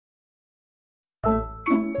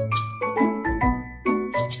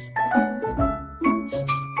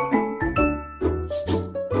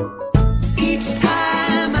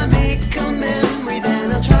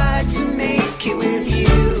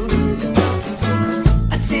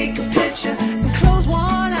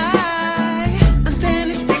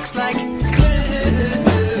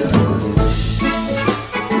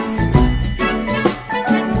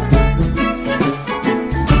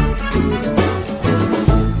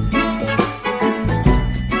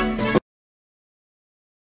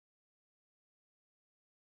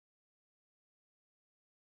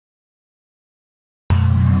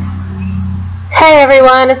Hey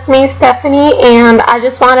everyone, it's me Stephanie, and I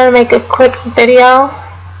just wanted to make a quick video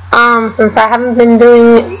since I haven't been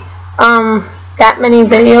doing that many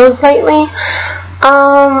videos lately.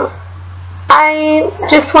 I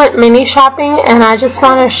just went mini shopping and I just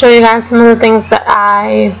want to show you guys some of the things that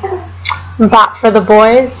I bought for the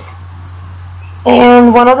boys.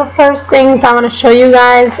 And one of the first things I want to show you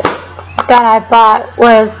guys that I bought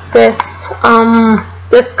was this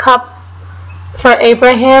cup for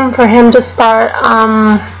Abraham, for him to start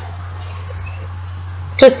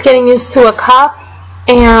just getting used to a cup.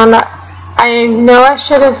 And I know I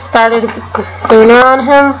should have started sooner on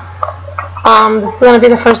him. This is going to be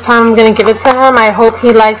the first time I'm going to give it to him. I hope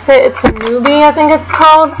he likes it. It's a newbie, I think it's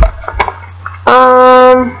called.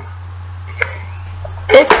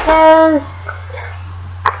 It says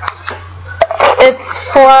it's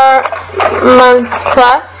 4 months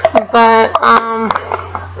plus, but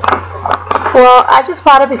well, I just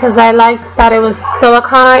bought it because I liked that it was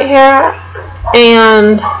silicone right here,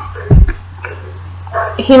 and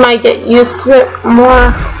he might get used to it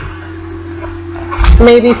more,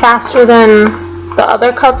 maybe faster than the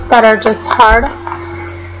other cups that are just hard.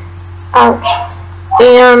 Ouch.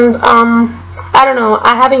 And I don't know,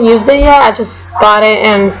 I haven't used it yet. I just bought it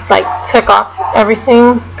and like took off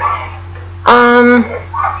everything.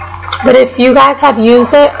 But if you guys have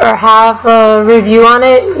used it or have a review on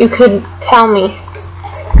it, you could tell me.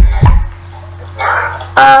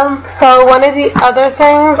 So one of the other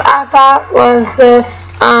things I bought was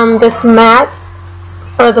this mat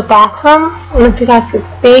for the bathroom. I don't know if you guys can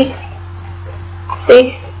see.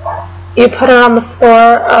 See? You put it on the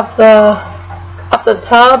floor of the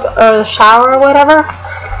tub or the shower or whatever.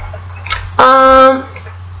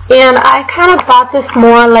 And I kind of bought this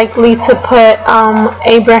more likely to put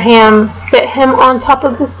sit him on top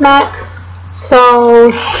of this mat,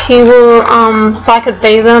 so he will so I could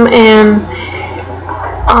bathe him and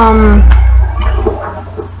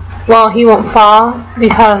well, he won't fall,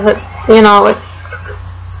 because it's, you know, it's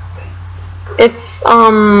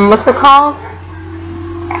what's it called?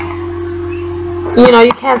 You know,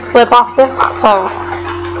 you can't slip off this, so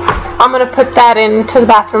I'm gonna put that into the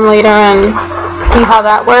bathroom later and see how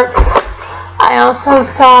that works. I also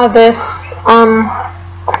saw this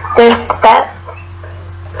set.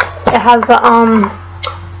 It has the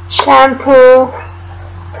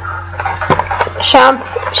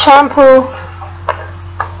shampoo,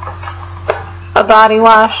 a body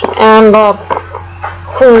wash, and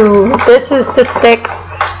this is to stick.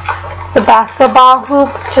 It's a basketball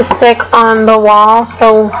hoop to stick on the wall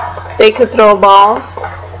so they could throw balls,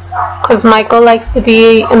 because Michael likes to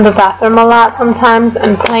be in the bathroom a lot sometimes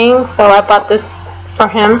and playing, so I bought this for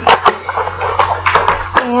him.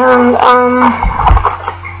 And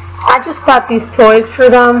I just bought these toys for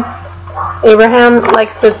them. Abraham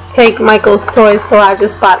likes to take Michael's toys, so I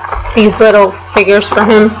just bought these little figures for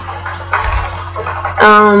him.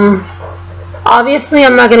 Obviously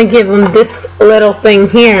I'm not going to give him this little thing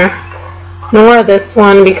here, nor this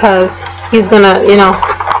one, because he's going to, you know,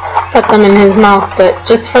 put them in his mouth, but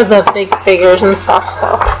just for the big figures and stuff.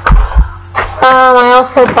 So I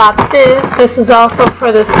also bought this. This is also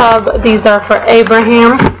for the tub. These are for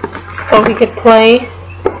Abraham, so he could play.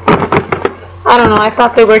 I don't know, I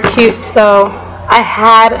thought they were cute, so I've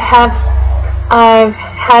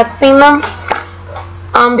had seen them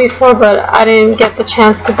before, but I didn't get the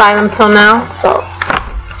chance to buy them till now. So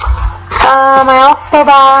I also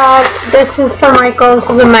bought, this is for Michael. This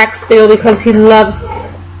is a Max Steel because he loves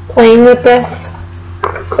playing with this,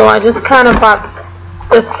 so I just kind of bought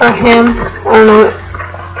this for him. I don't know,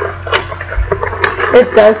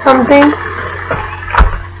 it does something.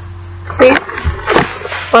 See?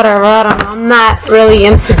 Whatever, I don't know, I'm not really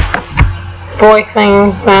into boy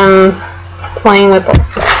things and playing with this.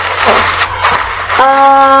 So,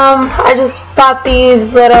 I just bought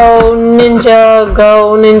these little Ninja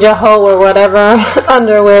Go, Ninja Ho, or whatever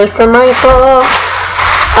underwear for Michael.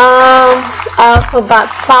 I also bought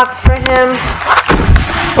socks for him.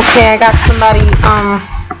 Okay, I got somebody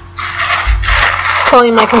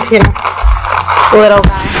pulling my computer. Little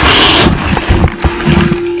guy.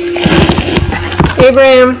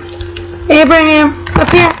 Abraham, up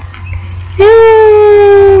here.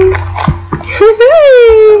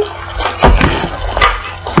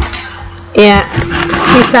 Yeah,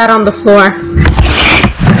 he sat on the floor.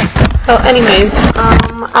 So anyways,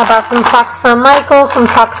 I bought some socks for Michael, some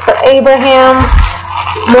socks for Abraham,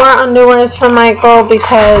 more underwears for Michael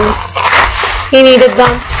because he needed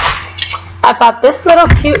them. I bought this little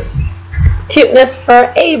cuteness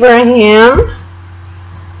for Abraham.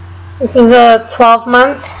 This is a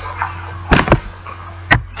 12-month.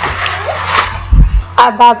 I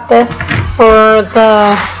bought this for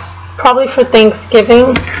probably for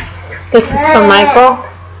Thanksgiving. This is for Michael.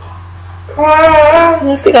 I don't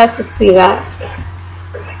know if you guys can see that.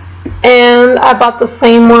 And I bought the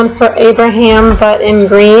same one for Abraham, but in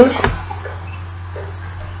green.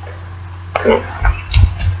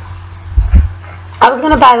 I was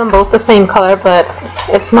going to buy them both the same color, but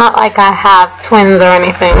it's not like I have twins or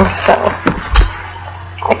anything, so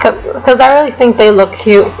because I really think they look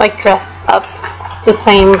cute, like dressed up the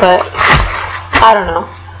same, but I don't know.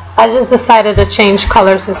 I just decided to change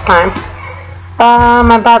colors this time.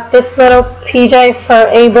 I bought this little PJ for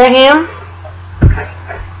Abraham.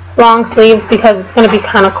 Long sleeves because it's going to be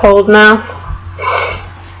kind of cold now.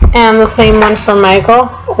 And the same one for Michael,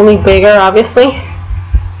 only bigger obviously.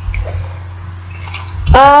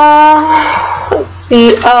 Let's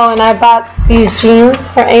see. Oh, and I bought these jeans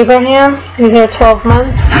for Abraham. These are 12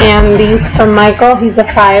 months. And these for Michael. He's a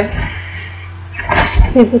 5.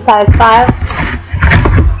 He's a size 5.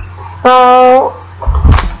 So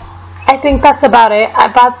I think that's about it. I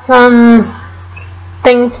bought some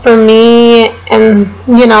things for me, and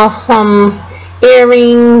you know, some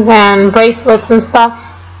earrings and bracelets and stuff,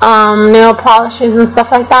 nail polishes and stuff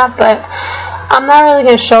like that, but I'm not really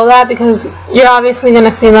going to show that because you're obviously going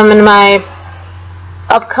to see them in my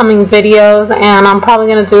upcoming videos, and I'm probably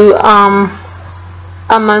going to do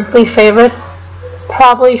a monthly favorites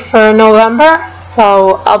probably for November,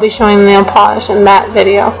 so I'll be showing nail polish in that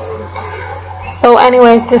video. So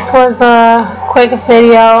anyways, this was a quick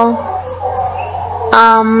video.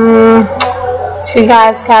 If you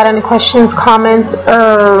guys got any questions, comments,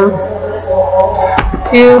 or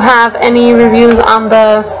if you have any reviews on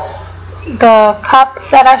the cup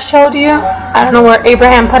that I showed you, I don't know where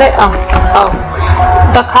Abraham put it. Oh,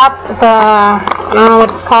 the cup, I don't know what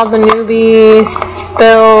it's called, the newbie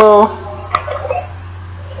spill,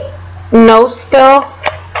 no spill.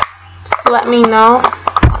 Just let me know.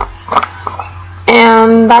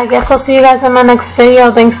 And I guess I'll see you guys in my next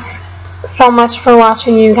video. Thanks so much for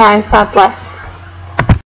watching, you guys. God bless.